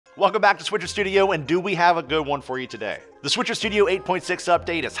Welcome back to Switcher Studio, and do we have a good one for you today? The Switcher Studio 8.6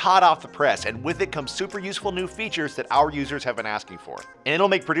 update is hot off the press, and with it comes super useful new features that our users have been asking for. And it'll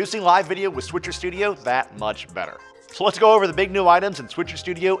make producing live video with Switcher Studio that much better. So let's go over the big new items in Switcher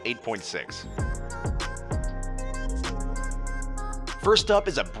Studio 8.6. First up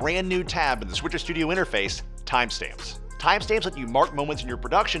is a brand new tab in the Switcher Studio interface, Timestamps. Timestamps let you mark moments in your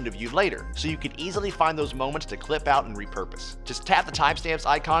production to view later, so you can easily find those moments to clip out and repurpose. Just tap the Timestamps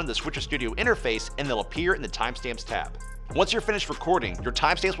icon in the Switcher Studio interface and they'll appear in the Timestamps tab. Once you're finished recording, your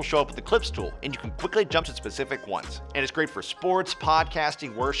timestamps will show up with the Clips tool, and you can quickly jump to specific ones. And it's great for sports,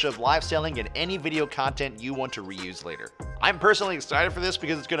 podcasting, worship, live selling, and any video content you want to reuse later. I'm personally excited for this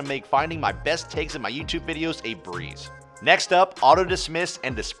because it's going to make finding my best takes in my YouTube videos a breeze. Next up, auto dismiss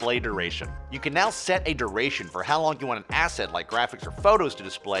and display duration. You can now set a duration for how long you want an asset like graphics or photos to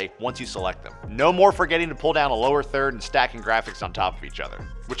display once you select them. No more forgetting to pull down a lower third and stacking graphics on top of each other,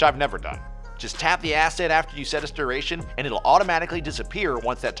 which I've never done. Just tap the asset after you set its duration and it'll automatically disappear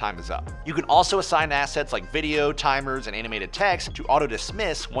once that time is up. You can also assign assets like video, timers, and animated text to auto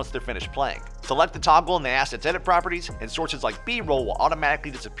dismiss once they're finished playing. Select the toggle in the asset's edit properties, and sources like B-roll will automatically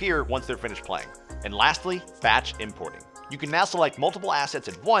disappear once they're finished playing. And lastly, batch importing. You can now select multiple assets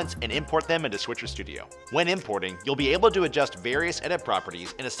at once and import them into Switcher Studio. When importing, you'll be able to adjust various edit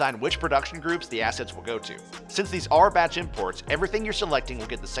properties and assign which production groups the assets will go to. Since these are batch imports, everything you're selecting will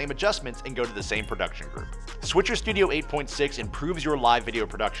get the same adjustments and go to the same production group. Switcher Studio 8.6 improves your live video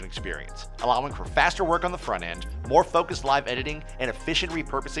production experience, allowing for faster work on the front end, more focused live editing, and efficient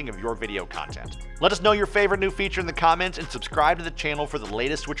repurposing of your video content. Let us know your favorite new feature in the comments and subscribe to the channel for the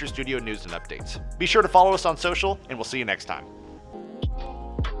latest Switcher Studio news and updates. Be sure to follow us on social, and we'll see you next time.